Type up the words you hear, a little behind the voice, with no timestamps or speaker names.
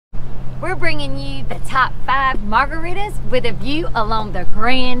we're bringing you the top 5 margaritas with a view along the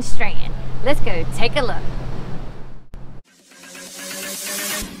Grand Strand. Let's go take a look.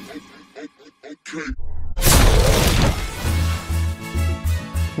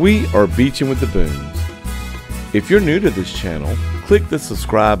 We are Beachin with the Boones. If you're new to this channel, click the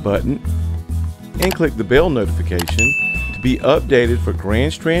subscribe button and click the bell notification to be updated for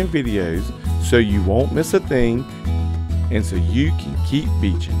Grand Strand videos so you won't miss a thing and so you can keep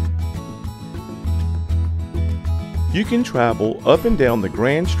beaching. You can travel up and down the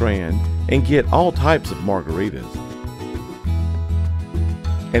Grand Strand and get all types of margaritas.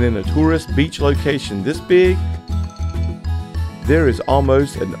 And in a tourist beach location this big, there is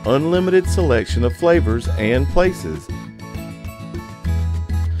almost an unlimited selection of flavors and places.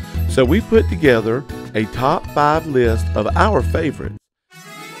 So we put together a top 5 list of our favorites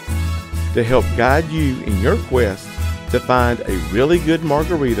to help guide you in your quest to find a really good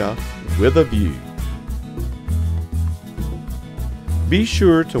margarita with a view. Be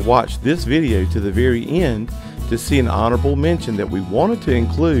sure to watch this video to the very end to see an honorable mention that we wanted to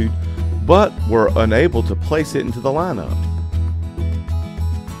include but were unable to place it into the lineup.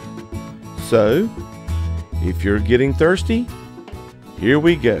 So, if you're getting thirsty, here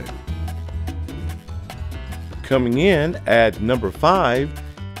we go. Coming in at number 5,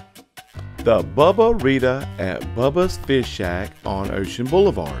 the Bubba Rita at Bubba's Fish Shack on Ocean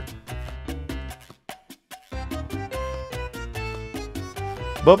Boulevard.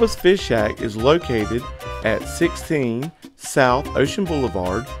 Bubba's Fish Shack is located at 16 South Ocean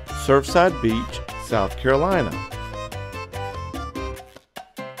Boulevard, Surfside Beach, South Carolina.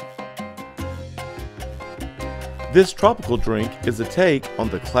 This tropical drink is a take on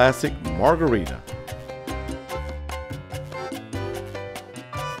the classic margarita.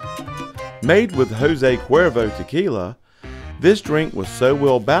 Made with Jose Cuervo tequila, this drink was so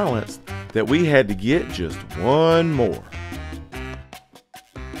well balanced that we had to get just one more.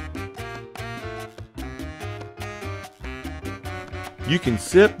 You can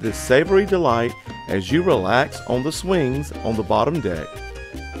sip this savory delight as you relax on the swings on the bottom deck.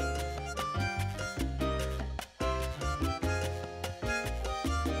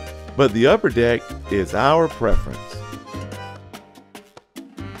 But the upper deck is our preference.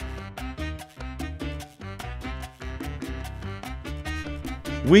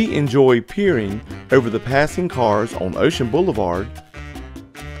 We enjoy peering over the passing cars on Ocean Boulevard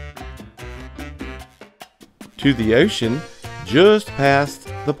to the ocean just past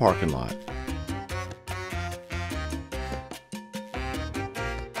the parking lot.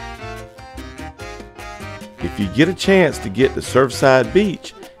 If you get a chance to get to Surfside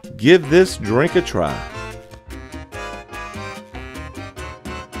Beach, give this drink a try.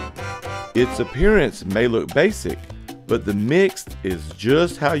 Its appearance may look basic, but the mix is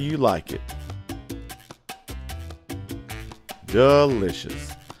just how you like it.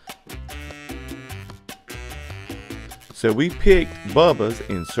 Delicious. So we picked Bubba's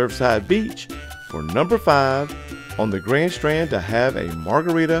in Surfside Beach for number 5 on the Grand Strand to have a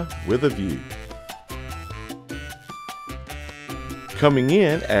margarita with a view. Coming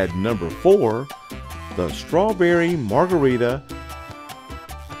in at number 4, the Strawberry Margarita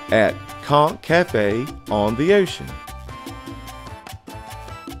at Conch Cafe on the ocean.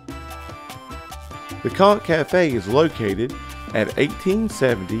 The Conch Cafe is located at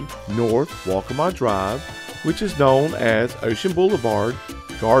 1870 North Waccamaw Drive, which is known as Ocean Boulevard,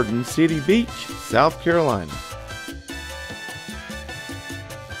 Garden City Beach, South Carolina.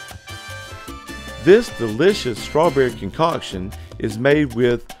 This delicious strawberry concoction is made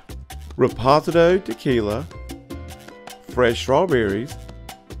with Reposado tequila, fresh strawberries,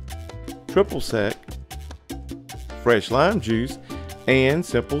 triple sec, fresh lime juice, and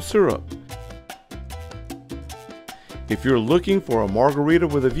simple syrup. If you're looking for a margarita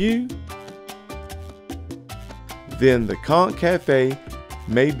with a view, then the Conch Cafe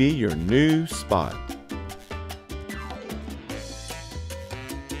may be your new spot.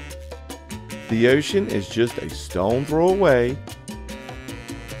 The ocean is just a stone throw away,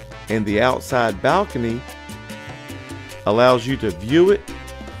 and the outside balcony allows you to view it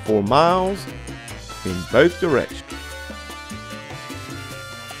for miles in both directions.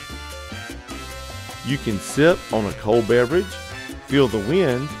 You can sip on a cold beverage, feel the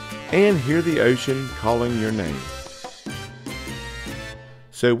wind, and hear the ocean calling your name.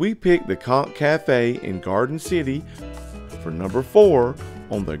 So we picked the Conch Cafe in Garden City for number 4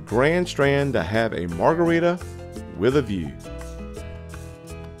 on the Grand Strand to have a margarita with a view.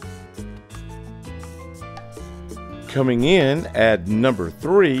 Coming in at number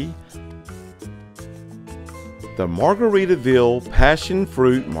 3, the Margaritaville Passion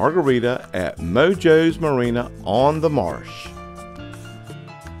Fruit Margarita at Mojo's Marina on the Marsh.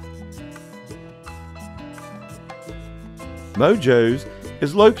 Mojo's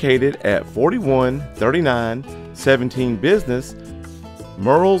is located at 4139 17 Business,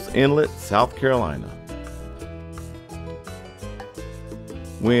 Myrtle's Inlet, South Carolina.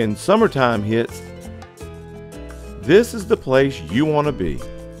 When summertime hits, this is the place you want to be.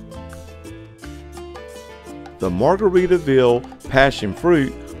 The Margaritaville Passion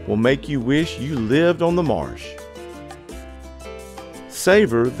Fruit will make you wish you lived on the marsh.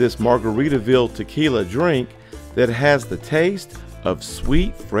 Savor this Margaritaville tequila drink that has the taste of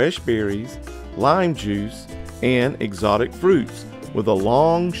sweet fresh berries, lime juice, and exotic fruits with a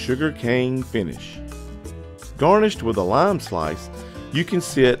long sugar cane finish. Garnished with a lime slice, you can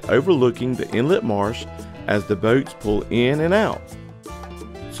sit overlooking the inlet marsh as the boats pull in and out.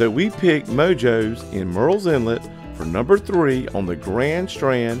 So we picked Mojo's in Myrtle's Inlet for number 3 on the Grand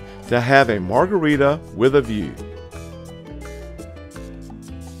Strand to have a margarita with a view.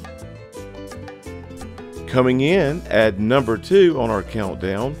 Coming in at number 2 on our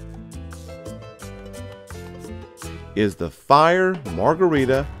countdown is the Fire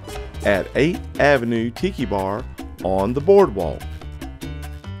Margarita at 8th Avenue Tiki Bar on the boardwalk.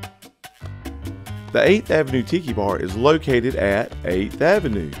 The 8th Avenue Tiki Bar is located at 8th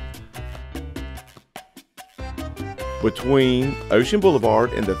Avenue, between Ocean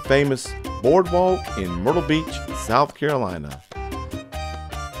Boulevard and the famous boardwalk in Myrtle Beach, South Carolina.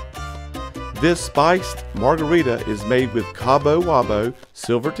 This spiced margarita is made with Cabo Wabo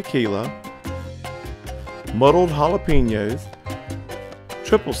silver tequila, muddled jalapenos,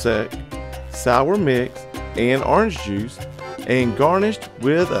 triple sec, sour mix, and orange juice, and garnished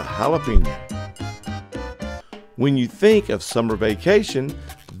with a jalapeno. When you think of summer vacation,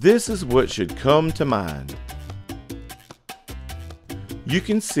 this is what should come to mind. You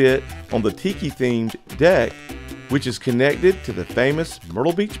can sit on the tiki-themed deck, which is connected to the famous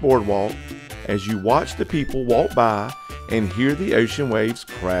Myrtle Beach boardwalk, as you watch the people walk by and hear the ocean waves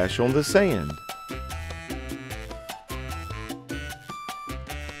crash on the sand.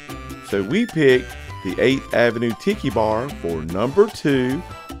 So we picked the 8th Avenue Tiki Bar for number 2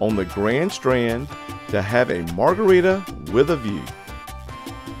 on the Grand Strand to have a margarita with a view.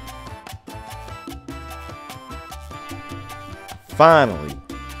 Finally,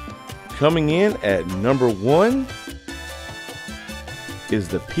 coming in at number 1 is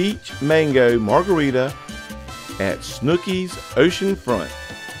the Peach Mango Margarita at Snooki's Oceanfront.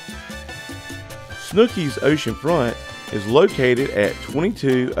 Snooki's Oceanfront is located at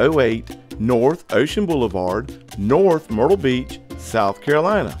 2208 North Ocean Boulevard, North Myrtle Beach, South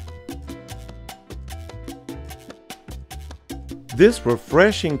Carolina. This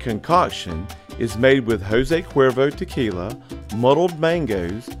refreshing concoction is made with Jose Cuervo tequila, muddled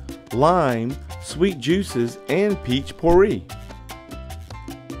mangoes, lime, sweet juices, and peach puree.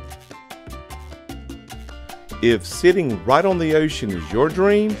 If sitting right on the ocean is your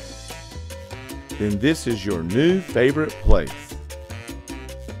dream, then this is your new favorite place.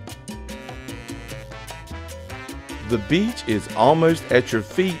 The beach is almost at your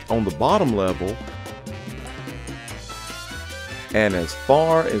feet on the bottom level, and as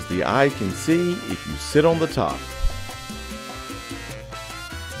far as the eye can see if you sit on the top.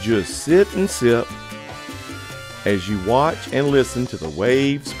 Just sit and sip as you watch and listen to the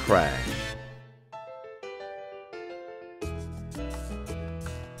waves crash.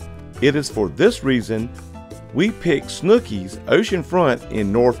 It is for this reason we picked Snooki's Oceanfront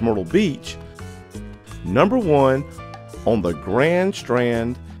in North Myrtle Beach, number 1 on the Grand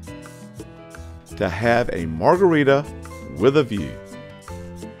Strand, to have a margarita with a view.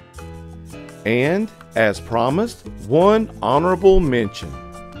 And, as promised, one honorable mention: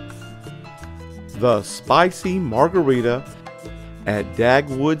 the Spicy Margarita at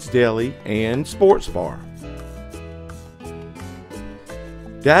Dagwood's Deli and Sports Bar.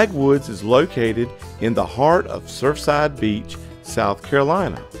 Dagwood's is located in the heart of Surfside Beach, South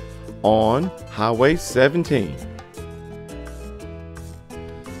Carolina, on Highway 17.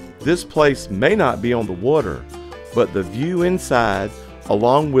 This place may not be on the water, but the view inside,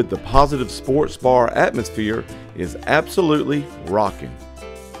 along with the positive sports bar atmosphere, is absolutely rocking.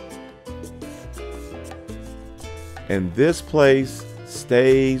 And this place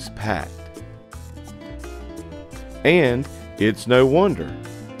stays packed. And it's no wonder.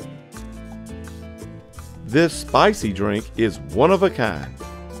 This spicy drink is one of a kind.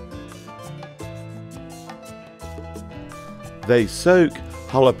 They soak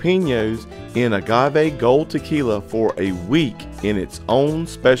jalapenos in agave gold tequila for a week in its own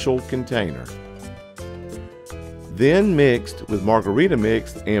special container. then mixed with margarita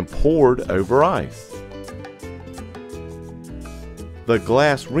mix and poured over ice. The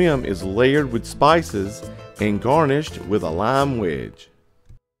glass rim is layered with spices and garnished with a lime wedge.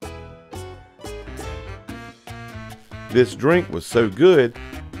 This drink was so good,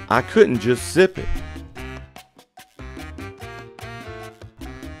 I couldn't just sip it.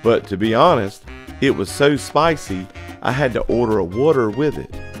 But to be honest, it was so spicy, I had to order a water with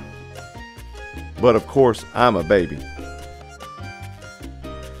it. But of course, I'm a baby.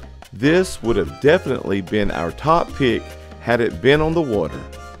 This would have definitely been our top pick had it been on the water.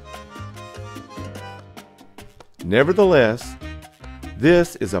 Nevertheless,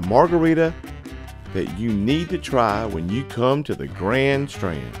 this is a margarita that you need to try when you come to the Grand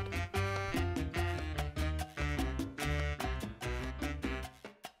Strand.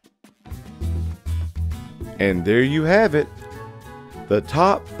 And there you have it, the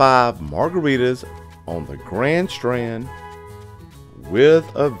top 5 margaritas on the Grand Strand with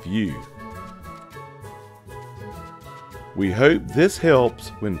a view. We hope this helps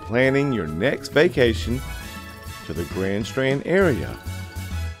when planning your next vacation to the Grand Strand area.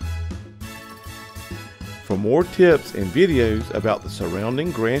 For more tips and videos about the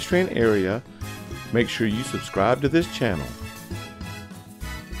surrounding Grand Strand area, make sure you subscribe to this channel.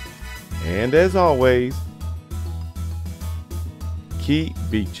 And as always, keep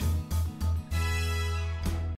beaching.